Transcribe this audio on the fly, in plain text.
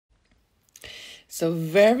So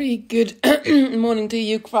very good morning to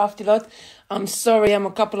you, Crafty Lot. I'm sorry I'm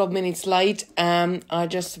a couple of minutes late. I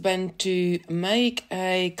just went to make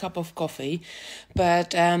a cup of coffee, but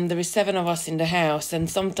there is 7 of us in the house, and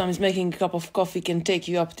sometimes making a cup of coffee can take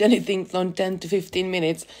you up to anything from 10 to 15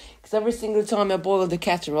 minutes. Because every single time I boil the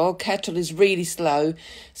kettle is really slow.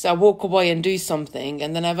 So I walk away and do something,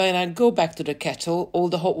 and then when I go back to the kettle, all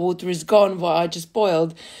the hot water is gone what I just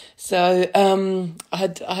boiled. So I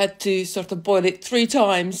had to sort of boil it 3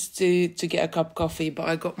 times to get a cup of coffee, but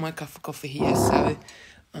I got my cup of coffee here, so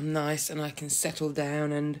I'm nice and I can settle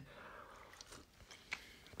down and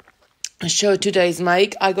show today's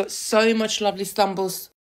make. I got so much lovely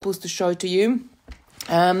stumbles to show to you.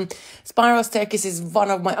 Spiral staircase is one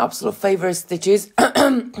of my absolute favorite stitches.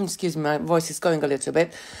 Excuse me, my voice is going a little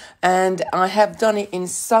bit, and I have done it in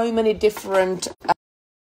so many different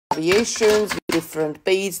variations, different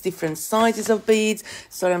beads, different sizes of beads.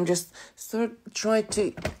 So I'm just trying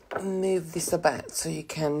to move this about so you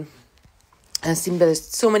can see there's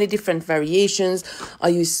so many different variations. I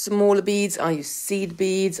use smaller beads, I use seed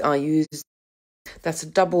beads, I use that's a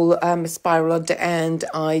double spiral at the end.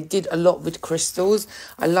 I did a lot with crystals.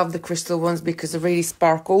 I love the crystal ones because they really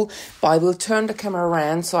sparkle. But I will turn the camera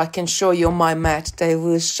around so I can show you on my mat. They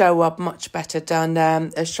will show up much better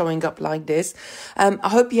than showing up like this. I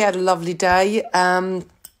hope you had a lovely day.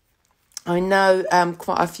 I know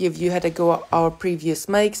quite a few of you had to go at our previous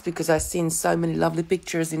makes because I've seen so many lovely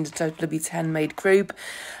pictures in the Totally Beads Handmade group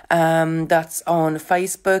that's on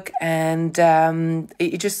Facebook, and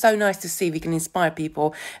it's just so nice to see we can inspire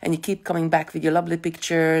people, and you keep coming back with your lovely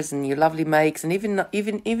pictures and your lovely makes, and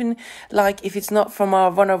even like if it's not from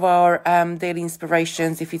one of our daily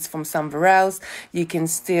inspirations, if it's from somewhere else, you can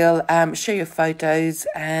still share your photos,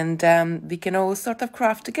 and we can all sort of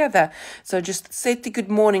craft together. So just say good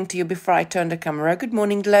morning to you before I turn the camera. Good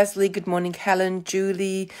morning, Leslie. Good morning, Helen,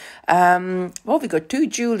 Julie. Well, we got 2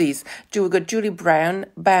 Julies. We got Julie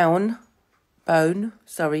Bone,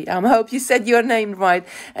 sorry, I hope you said your name right,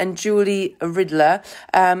 and Julie Riddler.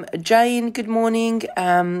 Jane, good morning.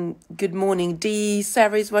 Good morning, Dee.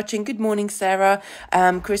 Sarah is watching. Good morning, Sarah.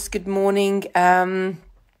 Chris, good morning.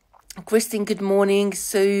 Christine, good morning.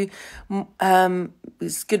 Sue,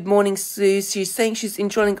 good morning, Sue. She's saying she's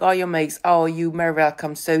enjoying all your makes. Oh, you're very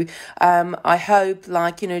welcome. So, I hope,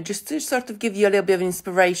 just to sort of give you a little bit of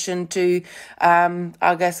inspiration to,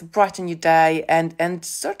 I guess, brighten your day, and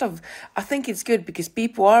sort of, I think it's good because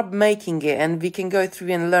people are making it, and we can go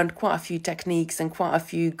through and learn quite a few techniques and quite a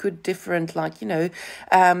few good different,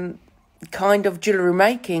 kind of jewelry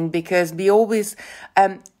making, because we always,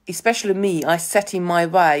 especially me, I set in my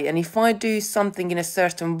way, and if I do something in a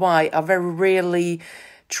certain way, I very rarely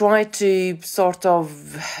try to sort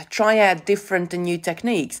of out different and new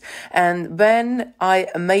techniques. And when I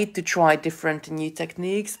made to try different and new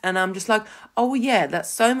techniques, and I'm just like, oh yeah, that's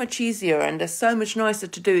so much easier and that's so much nicer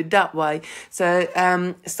to do it that way. So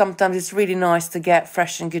sometimes it's really nice to get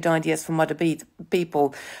fresh and good ideas from other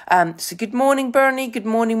people. So good morning, Bernie. Good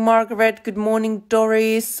morning, Margaret. Good morning,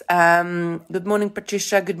 Doris. Good morning,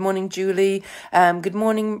 Patricia. Good morning, Julie. Good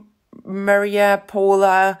morning, Maria,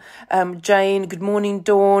 Paula, Jane. Good morning,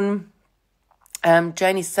 Dawn.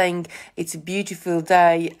 Jane is saying it's a beautiful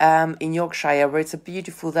day in Yorkshire, where it's a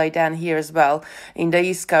beautiful day down here as well in the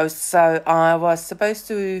East Coast. So I was supposed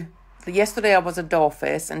to, yesterday I was at the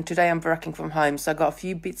office, and today I'm working from home, so I got a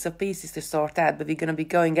few bits and pieces to sort out, but we're going to be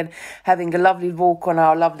going and having a lovely walk on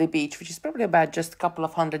our lovely beach, which is probably about just a couple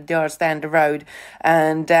of 100 yards down the road,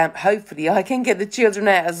 and hopefully I can get the children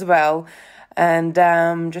out as well, and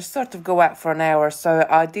just sort of go out for an hour. So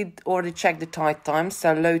I did already check the tide time,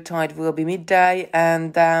 so low tide will be midday,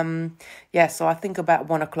 and so I think about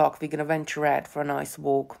 1 o'clock we're going to venture out for a nice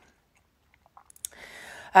walk.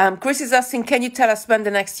 Chris is asking, can you tell us when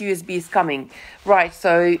the next USB is coming? Right,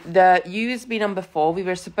 so the USB number 4, we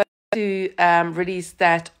were supposed to release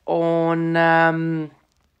that on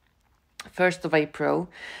 1st of April,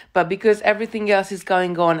 but because everything else is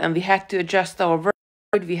going on and we had to adjust our work,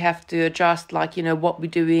 we have to adjust what we're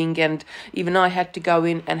doing, and even I had to go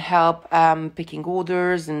in and help picking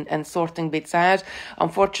orders and sorting bits out.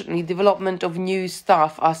 Unfortunately, development of new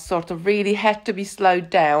stuff are sort of really had to be slowed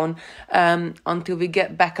down until we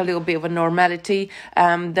get back a little bit of a normality.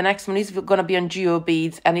 The next one is going to be on Geo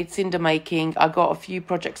Beads, and it's in the making. I got a few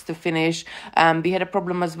projects to finish. We had a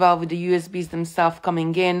problem as well with the USBs themselves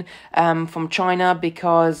coming in from China,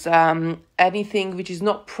 because anything which is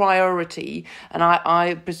not priority, and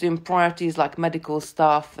I presume priorities like medical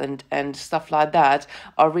stuff and stuff like that,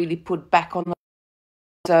 are really put back on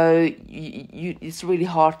so it's really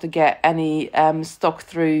hard to get any stock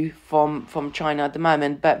through from China at the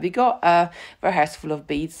moment. But we got a warehouse full of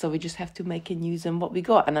beads, so we just have to make and use them what we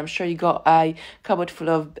got. And I'm sure you got a cupboard full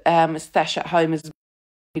of stash at home as well.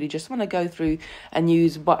 Really just want to go through and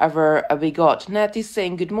use whatever we got. Nat is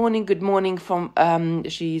saying good morning from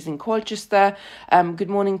she's in Colchester. Good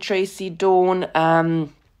morning, Tracy, Dawn.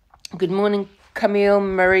 Good morning, Camille,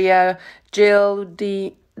 Maria, Jill,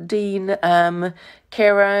 Dean,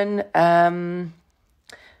 Karen.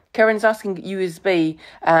 Karen's asking USB.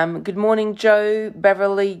 Good morning, Joe,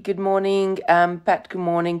 Beverly, good morning, Pat, good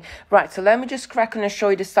morning. Right, so let me just crack on and show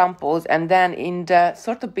you the samples, and then in the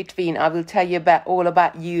sort of between, I will tell you all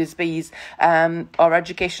about USBs, our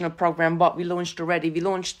educational program, what we launched already. We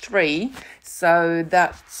launched 3, so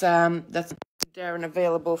that's there and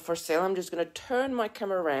available for sale. I'm just going to turn my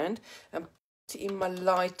camera around and put it in my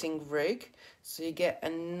lighting rig, so you get a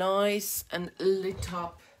nice and lit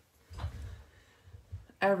up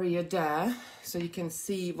area there, so you can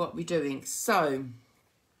see what we're doing. So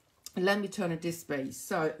let me turn it this way.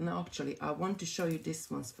 So now actually I want to show you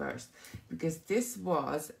this ones first, because this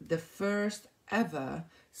was the first ever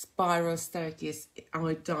spiral staircase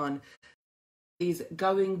I done. Is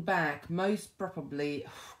going back most probably,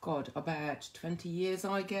 oh God, about 20 years,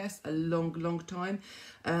 I guess, a long time.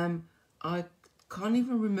 I can't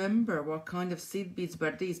even remember what kind of seed beads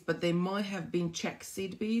were these, but they might have been Czech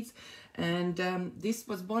seed beads. And this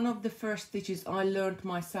was one of the first stitches I learned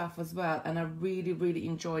myself as well, and I really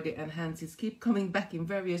enjoyed it, and hence it's keep coming back in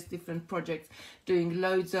various different projects, doing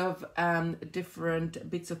loads of different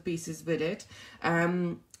bits of pieces with it.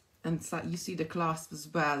 And it's like you see the clasp as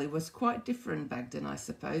well. It was quite different back then, I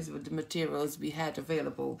suppose, with the materials we had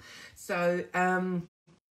available. So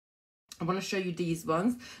I want to show you these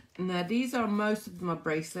ones. Now these are, most of them are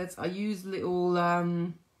bracelets. I use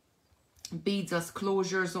little beads as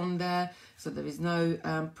closures on there, so there is no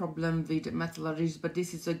problem with metal allergies. But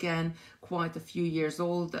this is again quite a few years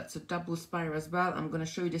old. That's a double spiral as well. I'm going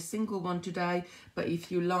to show you the single one today, but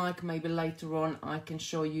if you like, maybe later on I can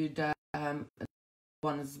show you the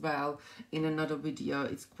one as well in another video.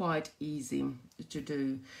 It's quite easy to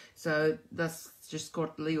do. So that's just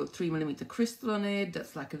got a little 3mm crystal on it.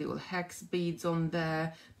 That's like a little hex beads on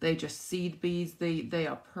there. They just seed beads. They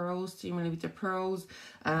are pearls, 3mm pearls.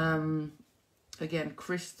 Again,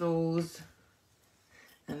 crystals.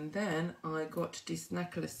 And then I got these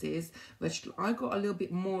necklaces, which I got a little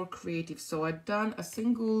bit more creative. So I'd done a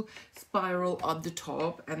single spiral at the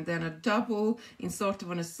top, and then a double in sort of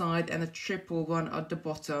on the side, and a triple one at the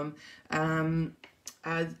bottom.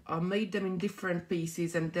 I made them in different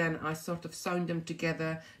pieces, and then I sort of sewn them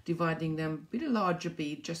together, dividing them with a larger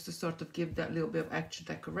bead, just to sort of give that little bit of extra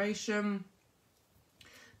decoration.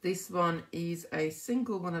 This one is a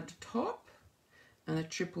single one at the top and a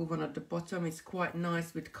triple one at the bottom. It's quite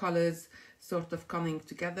nice with colors sort of coming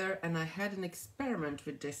together. And I had an experiment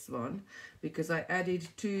with this one, because I added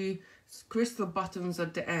 2 crystal buttons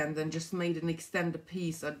at the end and just made an extended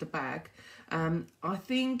piece at the back. I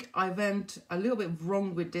think I went a little bit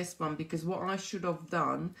wrong with this one, because what I should have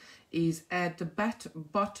done is add the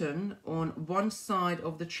button on one side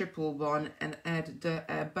of the triple one, and add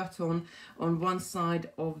the button on one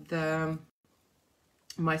side of the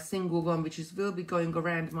my single one, which will be going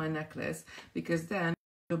around my necklace, because then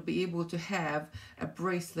I'll be able to have a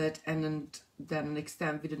bracelet and then an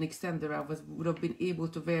extender. I would have been able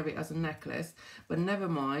to wear it as a necklace, but never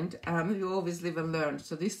mind. You always live and learn.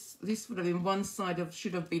 So this would have been one side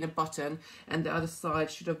should have been a button, and the other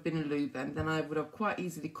side should have been a loop, and then I would have quite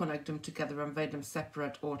easily connected them together and made them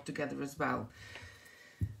separate or together as well.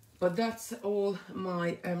 But that's all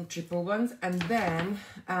my triple ones. And then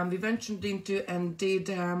we ventured into and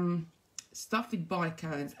did stuff with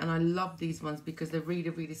bicones, and I love these ones because they're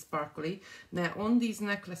really sparkly. Now on these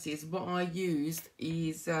necklaces, what I used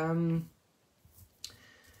is the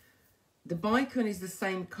bicone is the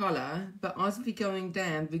same color, but as we're going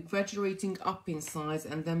down, we're graduating up in size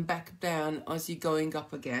and then back down as you're going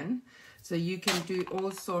up again. So you can do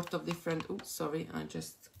all sorts of different, oops, sorry,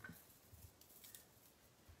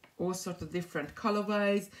 all sorts of different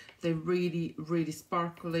colorways. They're really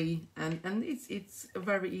sparkly, and it's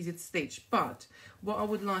very easy to stitch. But what I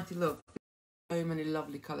would like to look, so many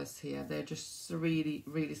lovely colors here. They're just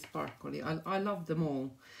really sparkly. I love them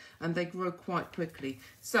all, and they grow quite quickly.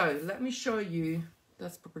 So let me show you.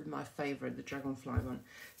 That's probably my favorite, the dragonfly one.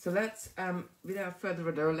 So let's, without further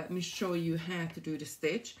ado, let me show you how to do the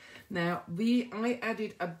stitch. Now, I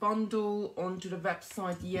added a bundle onto the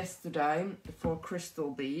website yesterday for crystal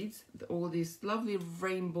beads, all these lovely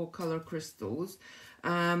rainbow color crystals.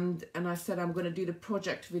 And I said I'm going to do the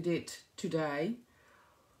project with it today.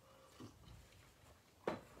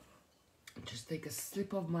 Just take a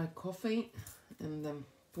sip of my coffee and then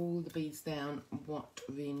pull the beads down what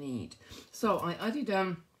we need. So I added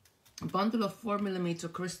a bundle of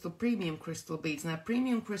 4mm premium crystal beads. Now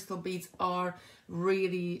premium crystal beads are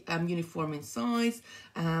really uniform in size.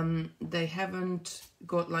 They haven't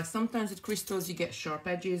got, like, sometimes with crystals you get sharp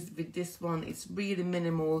edges. With this one it's really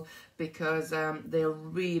minimal because they're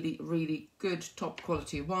really good top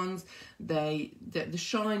quality ones. The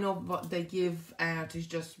shine of what they give out is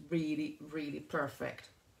just really perfect.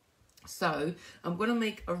 So I'm going to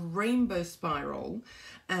make a rainbow spiral,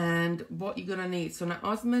 and what you're going to need, so now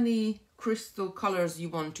as many crystal colors you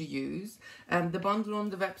want to use, and the bundle on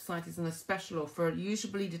the website is on a special offer.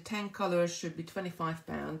 Usually the 10 colors should be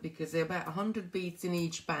 £25 because they're about 100 beads in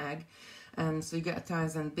each bag, and so you get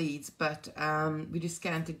 1,000 beads, but we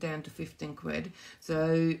discounted down to 15 quid.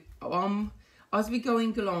 So as we're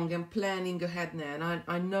going along and planning ahead now, and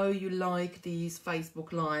I know you like these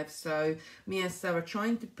Facebook Lives, so me and Sarah are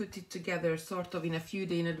trying to put it together sort of in a few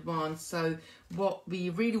days in advance. So what we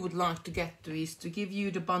really would like to get to is to give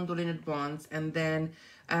you the bundle in advance, and then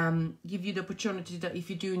give you the opportunity that if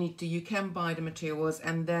you do need to, you can buy the materials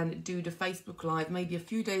and then do the Facebook Live maybe a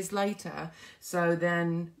few days later, so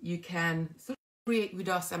then you can sort of create with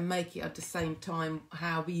us and make it at the same time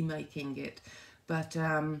how we making it. But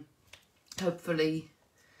hopefully,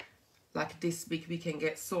 like this week, we can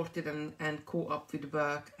get sorted and caught up with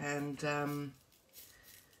work and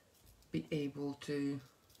be able to.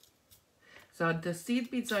 So the seed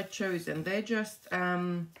beads I chosen, they're just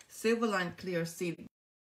Silverline clear seed.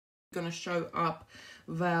 Going to show up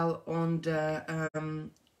well on the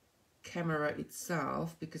camera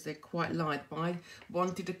itself because they're quite light, but I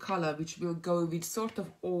wanted a color which will go with sort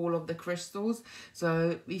of all of the crystals.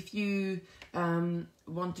 So if you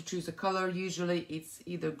want to choose a color, usually it's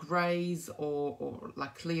either grays or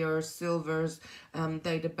like clear silvers.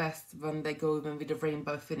 They're the best when they go even with a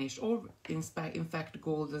rainbow finish, or in fact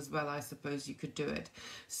gold as well. I suppose you could do it.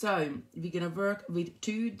 So we're gonna work with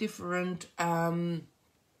two different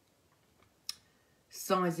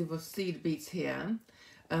sizes of seed beads here.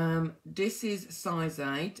 This is size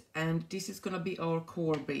 8 and this is going to be our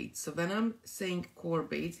core beads. So when I'm saying core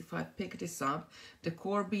beads, if I pick this up, the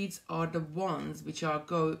core beads are the ones which are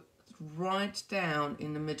go right down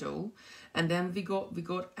in the middle, and then we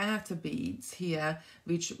got outer beads here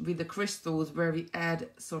which with the crystals where we add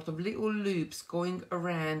sort of little loops going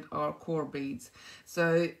around our core beads.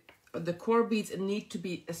 So the core beads need to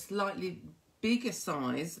be a slightly bigger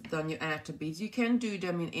size than your outer beads. You can do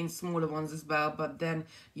them in smaller ones as well, but then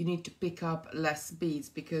you need to pick up less beads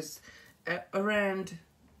because around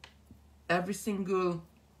every single,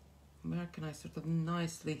 where can I sort of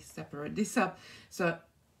nicely separate this up? So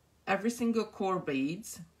every single core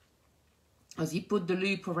beads, as you put the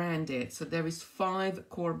loop around it, so there is 5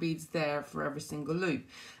 core beads there for every single loop,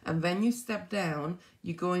 and when you step down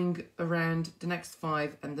you're going around the next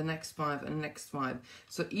 5 and the next 5 and the next 5.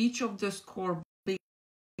 So each of those core beads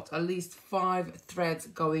at least 5 threads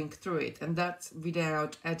going through it, and that's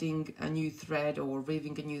without adding a new thread or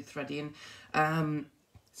weaving a new thread in.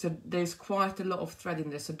 So there's quite a lot of thread in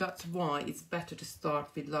there, so that's why it's better to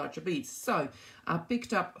start with larger beads. So I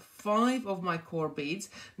picked up 5 of my core beads.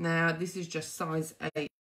 Now this is just size 8.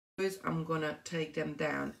 I'm gonna take them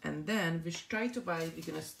down, and then we straight away we're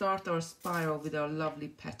gonna start our spiral with our lovely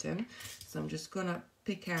pattern. So I'm just gonna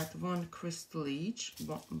pick out 1 crystal each,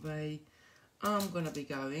 what way I'm gonna be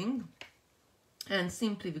going, and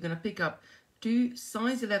simply we're gonna pick up 2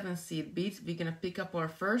 size 11 seed beads. We're gonna pick up our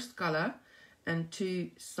first color and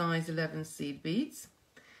 2 size 11 seed beads,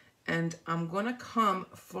 and I'm gonna come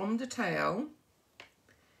from the tail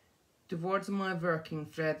towards my working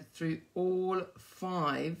thread through all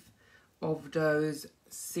 5 of those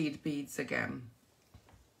seed beads again,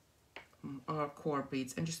 our core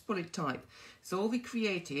beads, and just pull it tight. So all we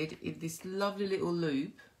created is this lovely little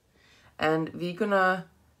loop, and we're gonna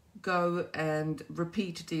go and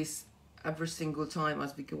repeat this every single time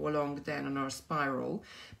as we go along down on our spiral,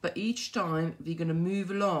 but each time we're going to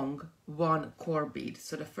move along 1 core bead.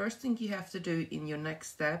 So the first thing you have to do in your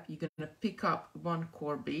next step, you're going to pick up 1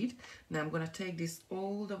 core bead. Now I'm going to take this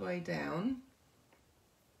all the way down,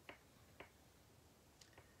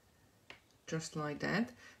 just like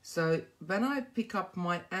that. So when I pick up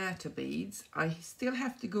my outer beads, I still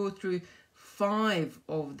have to go through 5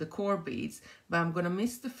 of the core beads, but I'm going to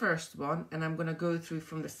miss the first one and I'm going to go through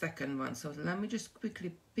from the second one. So let me just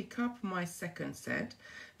quickly pick up my second set,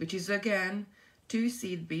 which is again 2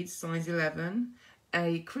 seed beads size 11,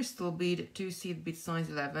 a crystal bead, 2 seed beads size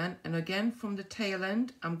 11, and again from the tail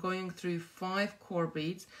end I'm going through 5 core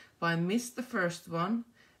beads, but I missed the first one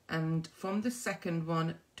and from the second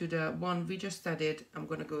one to the one we just added, I'm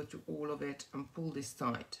going to go through all of it and pull this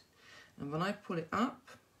tight. And when I pull it up,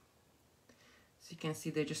 so you can see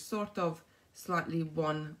they just sort of slightly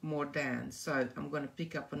one more down. So I'm going to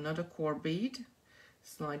pick up another core bead,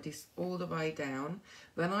 slide this all the way down.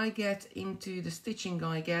 When I get into the stitching,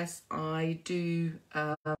 I guess I do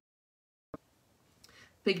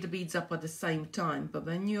pick the beads up at the same time, but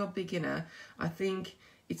when you're a beginner, I think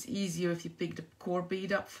it's easier if you pick the core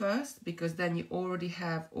bead up first, because then you already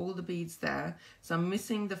have all the beads there. So I'm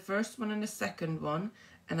missing the first one and the second one,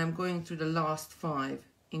 and I'm going through the last 5,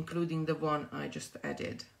 including the one I just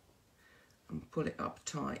added, and pull it up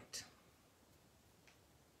tight.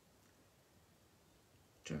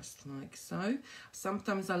 Just like so.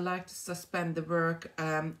 Sometimes I like to suspend the work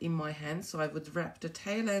in my hand, so I would wrap the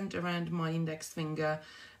tail end around my index finger,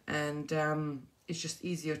 and it's just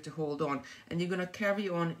easier to hold on. And you're going to carry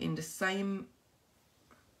on in the same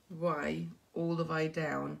way all the way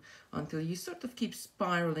down until you sort of keep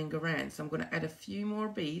spiraling around. So I'm going to add a few more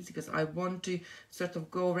beads because I want to sort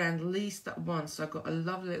of go around at least at once. So I've got a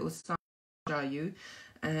lovely little side to show you,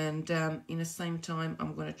 and in the same time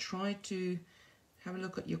I'm going to try to have a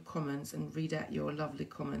look at your comments and read out your lovely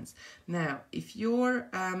comments. Now, if your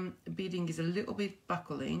beading is a little bit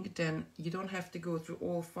buckling, then you don't have to go through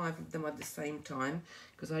all 5 of them at the same time,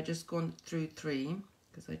 because I just gone through 3,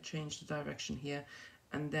 because I changed the direction here,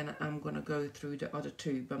 and then I'm going to go through the other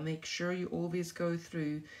 2. But make sure you always go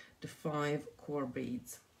through the 5 core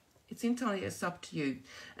beads. It's entirely up to you.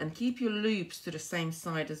 And keep your loops to the same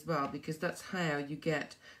side as well, because that's how you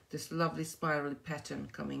get this lovely spirally pattern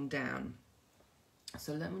coming down.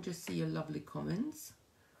 So let me just see your lovely comments.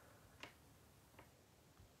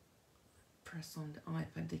 Press on the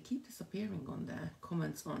iPad. They keep disappearing on there.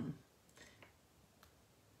 Comments on.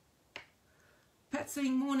 Pat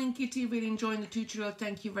saying, morning Kitty, really enjoying the tutorial.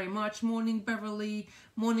 Thank you very much. Morning Beverly.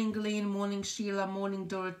 Morning Glenn. Morning Sheila. Morning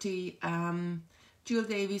Dorothy. Jill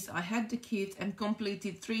Davis, I had the kit and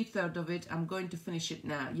completed 3/3 of it. I'm going to finish it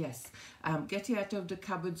now. Yes, get it out of the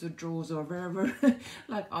cupboards or drawers or wherever.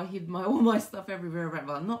 Like I hid all my stuff everywhere.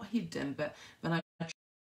 Well, not hid them, but when I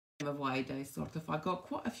them away, they sort of. I got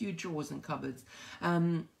quite a few drawers and cupboards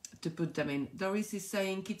to put them in. Doris is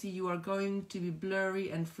saying, Kitty, you are going to be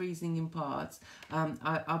blurry and freezing in parts.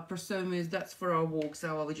 I presume is that's for our walk,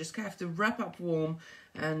 so we just have to wrap up warm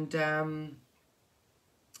and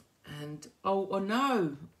oh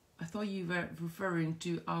no, I thought you were referring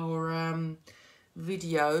to our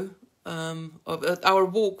video of our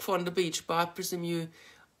walk on the beach, but I presume you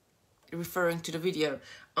referring to the video.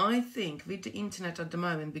 I think with the internet at the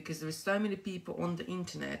moment, because there are so many people on the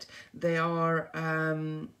internet, they are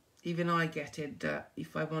even I get it that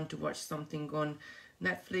if I want to watch something on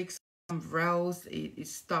Netflix, else it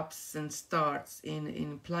stops and starts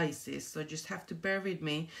in places, so just have to bear with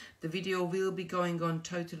me. The video will be going on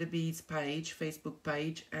Totally Beads page, Facebook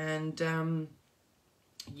page, and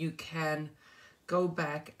you can go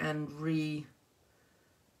back and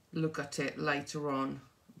look at it later on,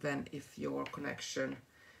 then if your connection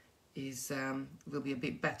is will be a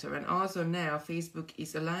bit better. And also now Facebook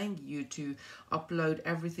is allowing you to upload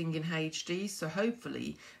everything in HD, so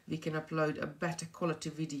hopefully we can upload a better quality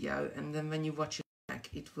video, and then when you watch it back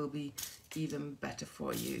it will be even better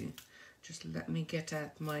for you. Just let me get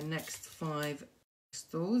at my next 5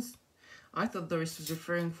 crystals. I thought Doris was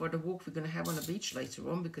referring for the walk we're going to have on the beach later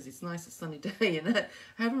on, because it's nice a sunny day, and I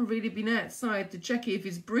haven't really been outside to check if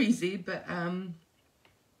it's breezy, but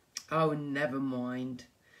oh, never mind.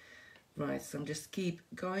 Right, so I'm just keep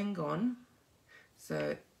going on.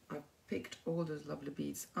 So I picked all those lovely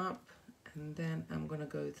beads up, and then I'm going to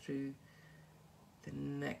go through the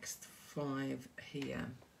next 5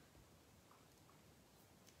 here.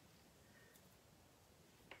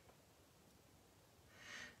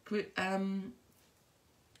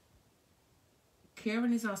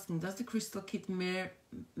 Karen is asking, does the crystal kit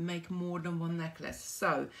make more than one necklace?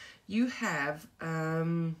 So you have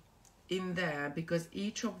in there, because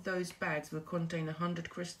each of those bags will contain 100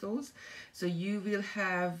 crystals, so you will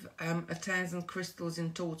have 1,000 crystals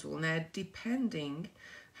in total. Now, depending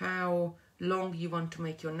how long you want to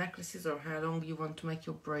make your necklaces or how long you want to make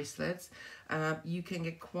your bracelets, you can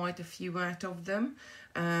get quite a few out of them.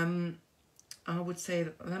 I would say,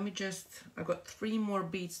 I got 3 more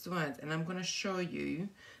beads to add, and I'm going to show you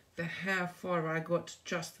how far I got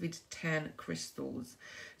just with 10 crystals.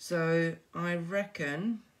 So I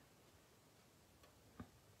reckon,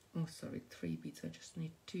 oh sorry, 3 beads, I just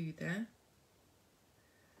need 2 there.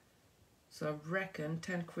 So I reckon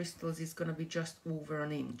 10 crystals is going to be just over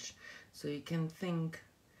an inch. So you can think,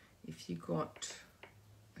 if you got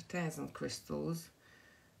 1,000 crystals,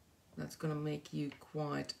 That's going to make you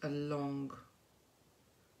quite a long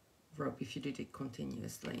rope if you did it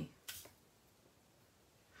continuously.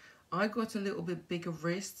 I got a little bit bigger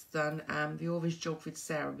wrists than we always joke with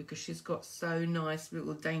Sarah, because she's got so nice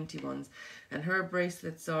little dainty ones, and her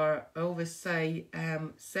bracelets are, I always say,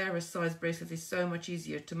 Sarah's size bracelet is so much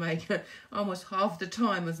easier to make almost half the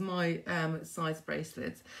time as my size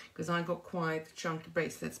bracelets, because I got quite chunky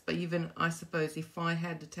bracelets. But even, I suppose, if I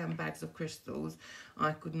had the 10 bags of crystals,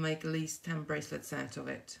 I could make at least 10 bracelets out of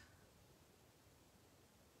it,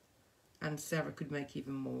 and Sarah could make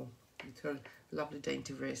even more with her lovely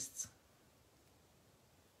dainty wrists.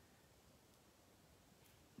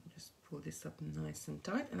 Just pull this up nice and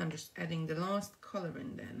tight, and I'm just adding the last color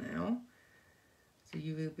in there now, so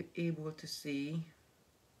you will be able to see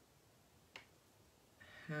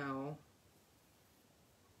how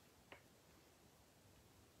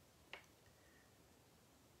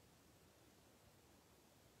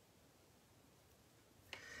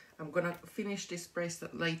I'm gonna finish this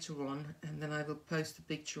bracelet later on, and then I will post a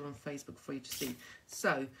picture on Facebook for you to see.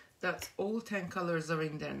 So that's all 10 colors are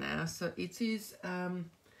in there now. So it is, I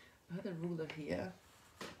had a ruler here.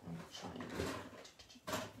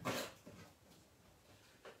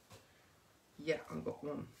 Yeah, I've got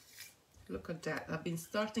one. Look at that. I've been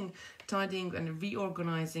starting tidying and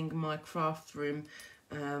reorganizing my craft room.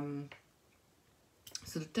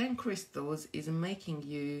 So the 10 crystals is making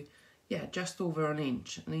you, yeah, just over an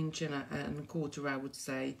inch and a quarter, I would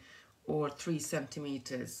say, or 3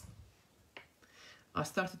 centimeters. I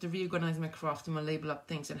started to reorganize my craft and my label up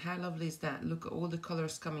things, and how lovely is that? Look at all the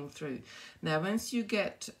colors coming through. Now, once you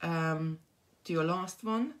get to your last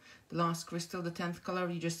one, the last crystal, the 10th color,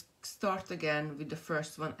 you just start again with the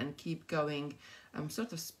first one and keep going,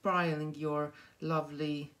 sort of spiraling your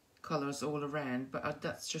lovely colors all around. But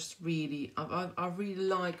that's just really, I really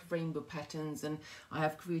like rainbow patterns, and I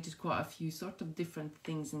have created quite a few sort of different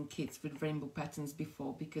things in kits with rainbow patterns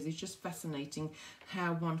before, because it's just fascinating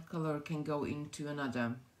how one color can go into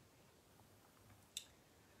another.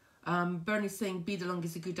 Bernie's saying bead along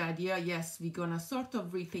is a good idea. Yes, we're gonna sort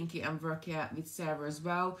of rethink it and work it out with Sarah as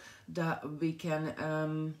well, that we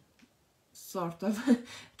can sort of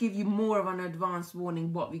give you more of an advance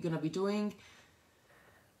warning what we're gonna be doing.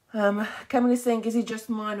 Camille is saying, is it just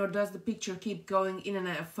mine, or does the picture keep going in and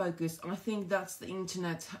out of focus? I think that's the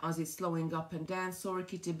internet as it's slowing up and down. Sorry,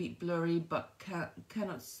 Kitty, a bit blurry, but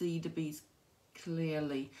cannot see the beads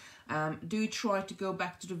clearly. Do try to go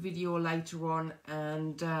back to the video later on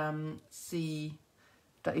and see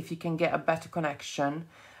that if you can get a better connection.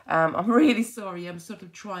 I'm really sorry, I'm sort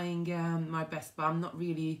of trying my best, but I'm not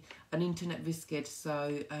really an internet whiz kid,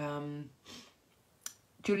 so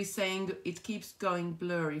Julie's saying it keeps going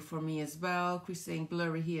blurry for me as well. Chris saying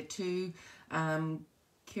blurry here too.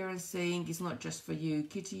 Kieran saying it's not just for you.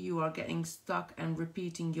 Kitty, you are getting stuck and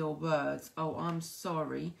repeating your words. Oh, I'm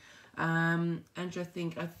sorry. Angela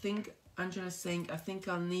Angela's saying, I think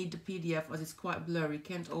I'll need the PDF as it's quite blurry.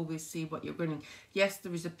 Can't always see what you're getting. Yes,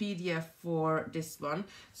 there is a PDF for this one.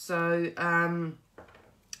 So,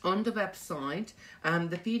 on the website,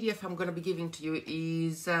 the PDF I'm going to be giving to you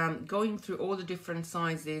is going through all the different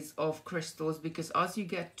sizes of crystals, because as you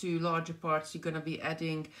get to larger parts, you're going to be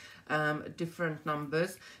adding different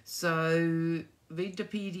numbers. So with the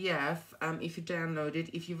PDF, if you download it,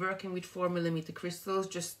 if you're working with 4mm crystals,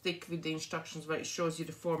 just stick with the instructions where it shows you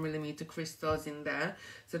the 4mm crystals in there.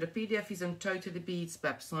 So the PDF is on Totally Beads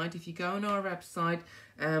website. If you go on our website,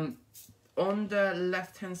 on the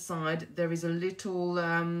left hand side there is a little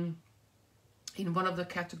in one of the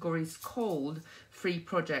categories called free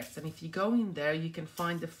projects, and if you go in there you can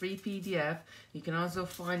find the free PDF. You can also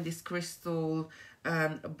find this crystal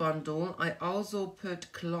bundle. I also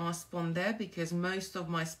put clasp on there because most of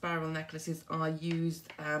my spiral necklaces are used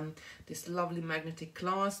this lovely magnetic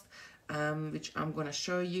clasp, which I'm going to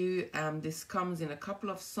show you. This comes in a couple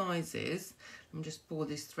of sizes. Let me just pull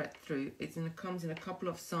this thread through. It comes in a couple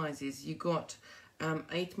of sizes. You got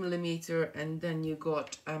 8mm, and then you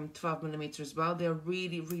got 12mm as well. They're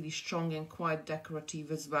really, really strong and quite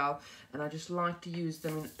decorative as well. And I just like to use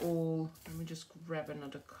them in all. Let me just grab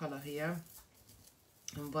another color here.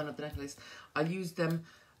 And one of the necklaces, I use them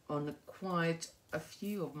on quite a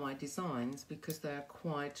few of my designs because they are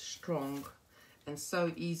quite strong and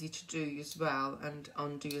so easy to do as well and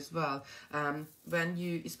undo as well.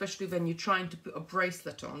 Especially when you're trying to put a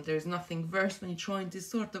bracelet on, there's nothing worse when you're trying to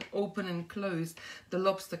sort of open and close the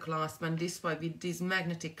lobster clasp, and this way with these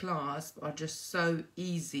magnetic clasps are just so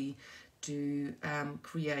easy to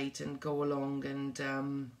create and go along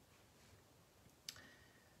and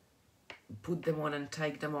put them on and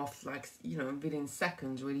take them off, like, you know, within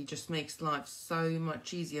seconds. Really just makes life so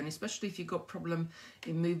much easier. And especially if you've got problem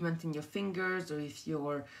in movement in your fingers, or if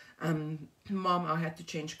your mum, I had to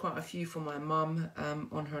change quite a few for my mum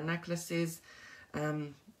on her necklaces.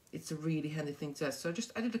 It's a really handy thing to have. So I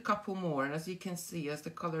just added a couple more, and as you can see, as the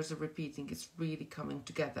colors are repeating, it's really coming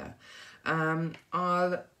together.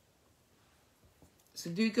 So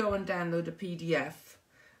do go and download a PDF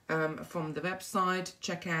from the website.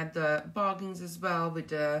 Check out the bargains as well, with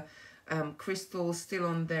the crystals still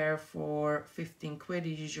on there for 15 quid.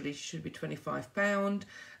 It usually should be £25.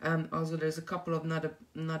 Also, there's a couple of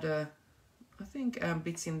another I think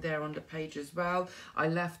bits in there on the page as well. I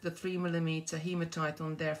left the 3mm hematite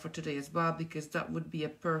on there for today as well, because that would be a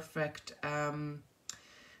perfect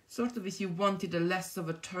sort of, if you wanted a less of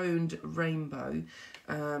a toned rainbow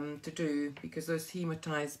to do, because those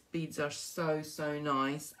hematite beads are so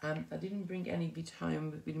nice. I didn't bring any bit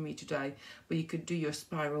home with me today, but you could do your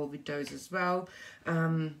spiral with those as well.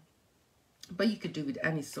 But you could do with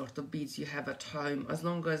any sort of beads you have at home, as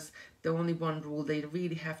long as the only one rule, they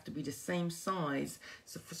really have to be the same size,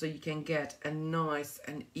 so you can get a nice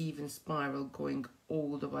and even spiral going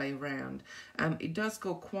all the way around. It does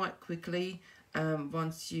go quite quickly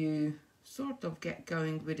once you sort of get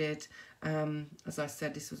going with it. As I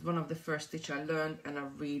said, this was one of the first stitch I learned, and I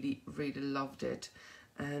really loved it,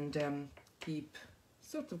 and keep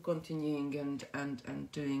sort of continuing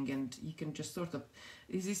and doing, and you can just sort of,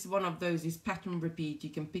 this is one of those, is pattern repeat. You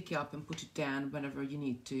can pick it up and put it down whenever you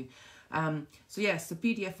need to. So yes, the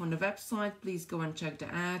PDF on the website, please go and check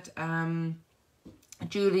that out.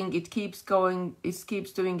 Julian, it keeps going, it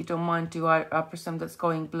keeps doing it on mine too. I presume that's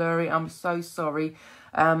going blurry. I'm so sorry.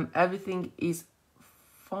 Everything is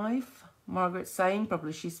 5. Margaret's saying,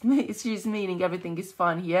 probably she's meaning everything is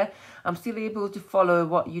fine here. I'm still able to follow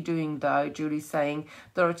what you're doing though. Julie's saying,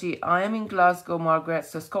 Dorothy, I am in Glasgow, Margaret,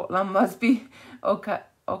 so Scotland must be okay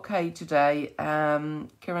today.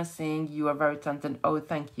 Karen saying, you are very talented. Oh,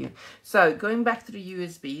 thank you. So going back to the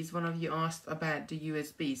USBs, one of you asked about the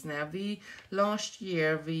USBs. Now, last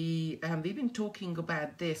year we've been talking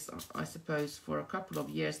about this, I suppose, for a couple of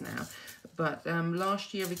years now. But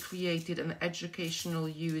last year we created an educational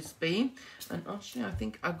USB, and actually I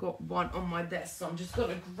think I got one on my desk, so I'm just going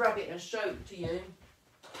to grab it and show it to you. 1,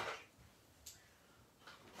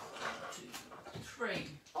 2, 3.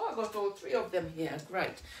 Oh, I got all 3 of them here.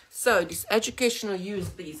 Great. So these educational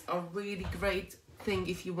USBs are really great thing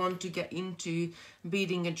if you want to get into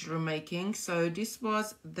beading and jewelry making. So this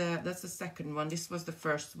was that's the second one. This was the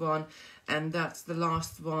first one, and that's the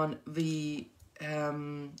last one we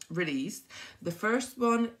released. The first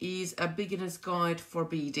one is a beginner's guide for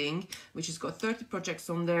beading, which has got 30 projects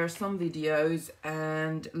on there, some videos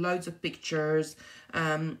and loads of pictures.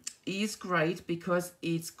 Is great because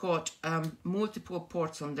it's got multiple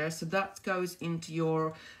ports on there, so that goes into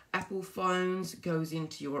your Apple phones, goes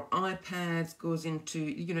into your iPads, goes into,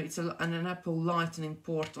 you know, it's an Apple Lightning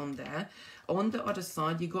port on there. On the other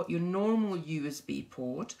side, you got your normal USB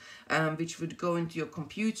port, which would go into your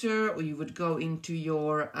computer, or you would go into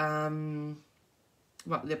your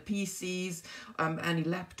the PCs, any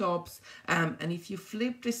laptops, and if you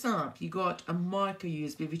flip this up, you got a micro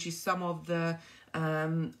USB, which is some of the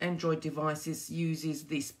Android devices uses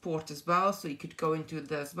this port as well, so you could go into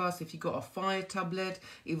there as well. So if you got a Fire tablet,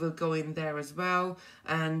 it will go in there as well.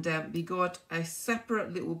 And we got a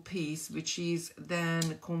separate little piece which is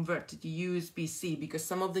then converted to USB-C, because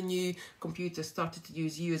some of the new computers started to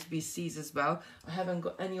use USB-Cs as well. I haven't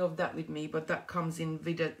got any of that with me, but that comes in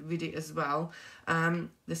with it as well.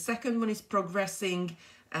 The second one is progressing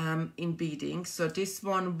in beading. So this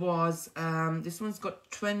one was this one's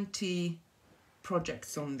got 20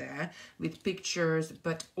 projects on there with pictures,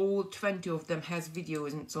 but all 20 of them has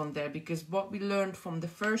videos on there, because what we learned from the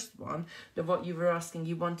first one, what you were asking,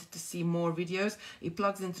 you wanted to see more videos, it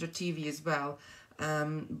plugs into the TV as well,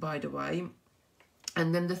 by the way.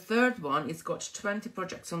 And then the third one, it's got 20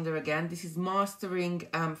 projects on there again. This is mastering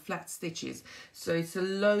flat stitches, so it's a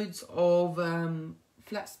loads of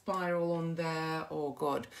flat spiral on there, oh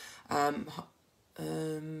god,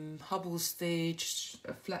 Hubble stitch,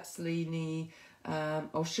 flat Cellini,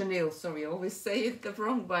 or chenille, sorry, I always say it the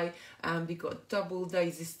wrong way. We got double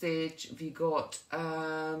daisy stitch, we got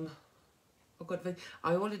oh god,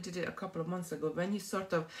 I only did it a couple of months ago. When you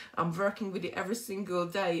sort of, I'm working with it every single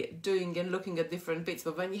day, doing and looking at different bits,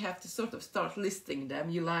 but when you have to sort of start listing them,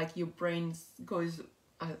 you like, your brain goes,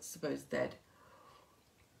 I suppose, dead.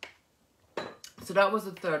 So that was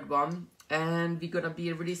the third one, and we're gonna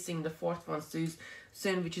be releasing the fourth one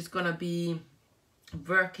soon, which is gonna be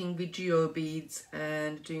working with geo beads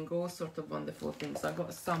and doing all sorts of wonderful things. I've got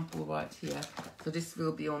a sample right here, so this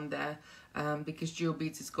will be on there, because geo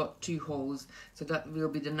beads has got 2 holes, so that will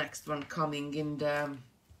be the next one coming in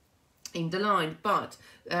the line. But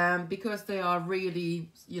because they are really,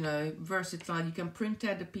 you know, versatile, you can print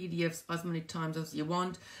out the PDFs as many times as you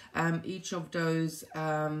want. Each of those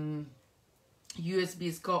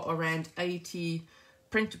USBs got around 80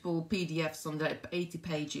 printable PDFs on there, 80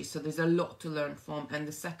 pages, so there's a lot to learn from. And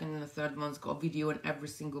the second and the third one's got a video on every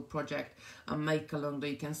single project and make along that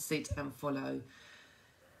you can sit and follow.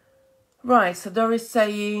 Right, so Doris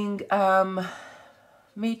saying,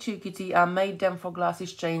 me too, Kitty. I made them for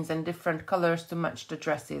glasses chains and different colours to match the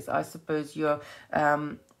dresses. I suppose you're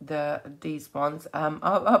these ones.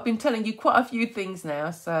 I've been telling you quite a few things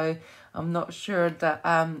now, so I'm not sure that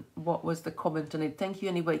what was the comment on it. Thank you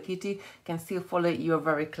anyway, Kitty. Can still follow it. You're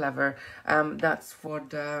very clever. That's for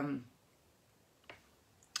the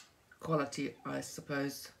quality, I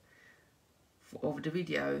suppose, of the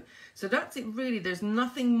video. So that's it really. There's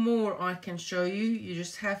nothing more I can show you. You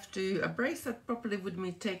just have to, a bracelet properly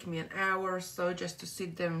would take me an hour or so just to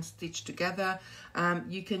sit there and stitch together.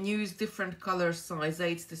 You can use different colors, size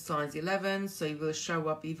 8s to size 11, so it will show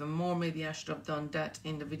up even more. Maybe I should have done that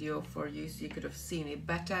in the video for you so you could have seen it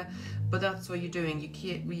better, but that's what you're doing.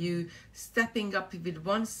 You stepping up with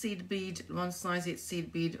one seed bead, one size 8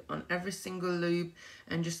 seed bead on every single loop,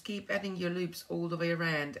 and just keep adding your loops all the way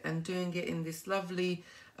around and doing it in this lovely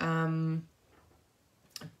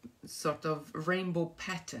sort of rainbow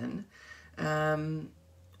pattern.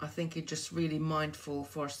 I think it's just really mindful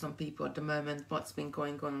for some people at the moment what's been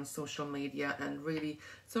going on social media, and really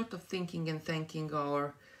sort of thinking and thanking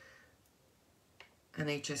our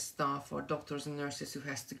NHS staff or doctors and nurses who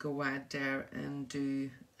has to go out there and do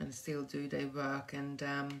and still do their work, and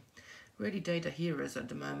really they're the heroes at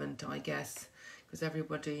the moment, I guess, because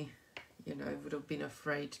everybody, you know, would have been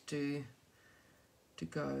afraid to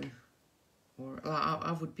go, or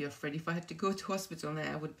I would be afraid if I had to go to hospital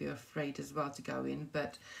now. I would be afraid as well to go in,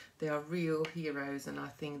 but they are real heroes, and I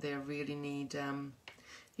think they really need,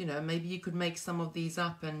 you know, maybe you could make some of these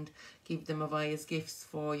up and give them away as gifts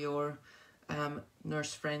for your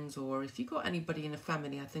nurse friends, or if you got anybody in the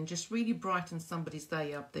family. I think just really brighten somebody's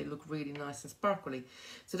day up. They look really nice and sparkly.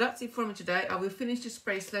 So that's it for me today. I will finish this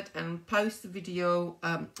bracelet and post the video,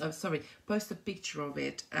 post a picture of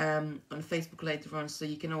it on Facebook later on, so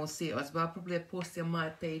you can all see it as well. Probably I'll post it on my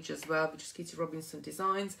page as well, which is Kitty Robinson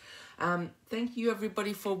Designs. Thank you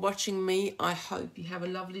everybody for watching me. I hope you have a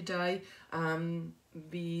lovely day.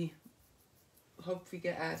 Hope we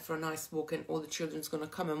get out for a nice walk, and all the children's going to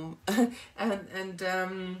come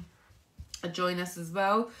and join us as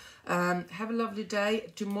well. Have a lovely day.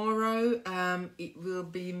 Tomorrow it will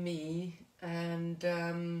be me,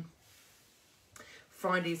 and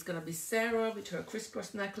Friday is going to be Sarah with her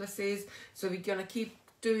crisscross necklaces. So we're going to keep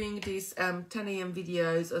doing these 10 AM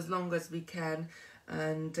videos as long as we can,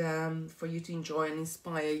 and for you to enjoy and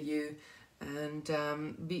inspire you. And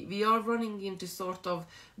we are running into sort of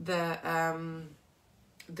the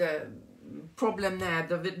problem now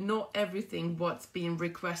that not everything what's being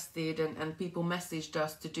requested, and people messaged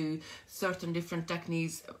us to do certain different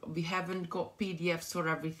techniques. We haven't got PDFs for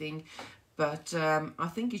everything, but I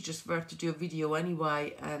think it's just worth to do a video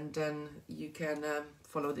anyway, and then you can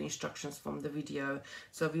follow the instructions from the video.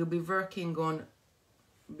 So we'll be working on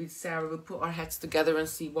with Sarah. We'll put our heads together and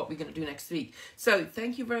see what we're going to do next week. So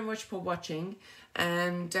thank you very much for watching,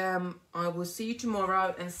 and I will see you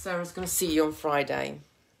tomorrow, and Sarah's going to see you on Friday.